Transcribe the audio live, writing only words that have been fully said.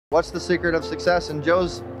What's the secret of success in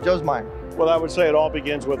Joe's mind? Well, I would say it all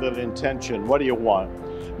begins with an intention. What do you want?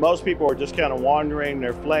 Most people are just kind of wandering,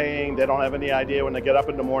 they're flaying, they don't have any idea when they get up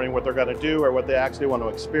in the morning what they're going to do or what they actually want to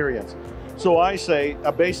experience. So I say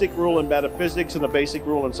a basic rule in metaphysics and a basic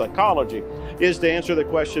rule in psychology is to answer the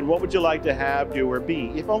question, what would you like to have, do, or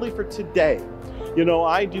be, if only for today? You know,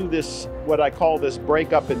 I do this, what I call this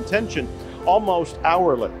breakup intention, almost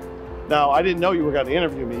hourly. Now, I didn't know you were going to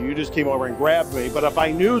interview me. You just came over and grabbed me. But if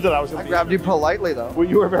I knew that I was going to grabbed you politely, though. Well,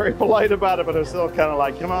 you were very polite about it, but I was still kind of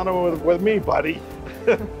like, come on over with me, buddy.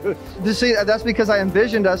 You see, that's because I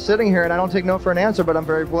envisioned us sitting here, and I don't take no for an answer, but I'm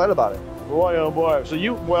very polite about it. Boy, oh boy. So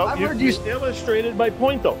you illustrated my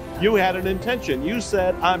point, though. You had an intention. You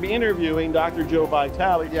said, I'm interviewing Dr. Joe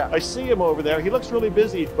Vitale. Yeah. I see him over there. He looks really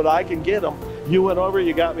busy, but I can get him. You went over,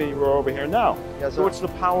 you got me, we're over here now. Yes, so it's the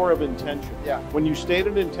power of intention. Yeah. When you state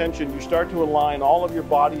an intention, you start to align all of your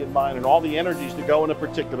body and mind and all the energies to go in a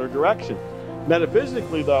particular direction.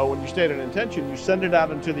 Metaphysically, though, when you state an intention, you send it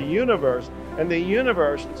out into the universe, and the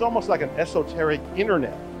universe, it's almost like an esoteric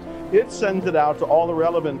internet. It sends it out to all the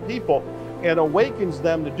relevant people and awakens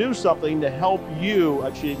them to do something to help you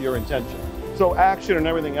achieve your intention. So action and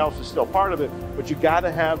everything else is still part of it, but you got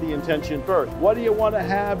to have the intention first. What do you want to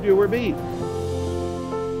have, do, or be?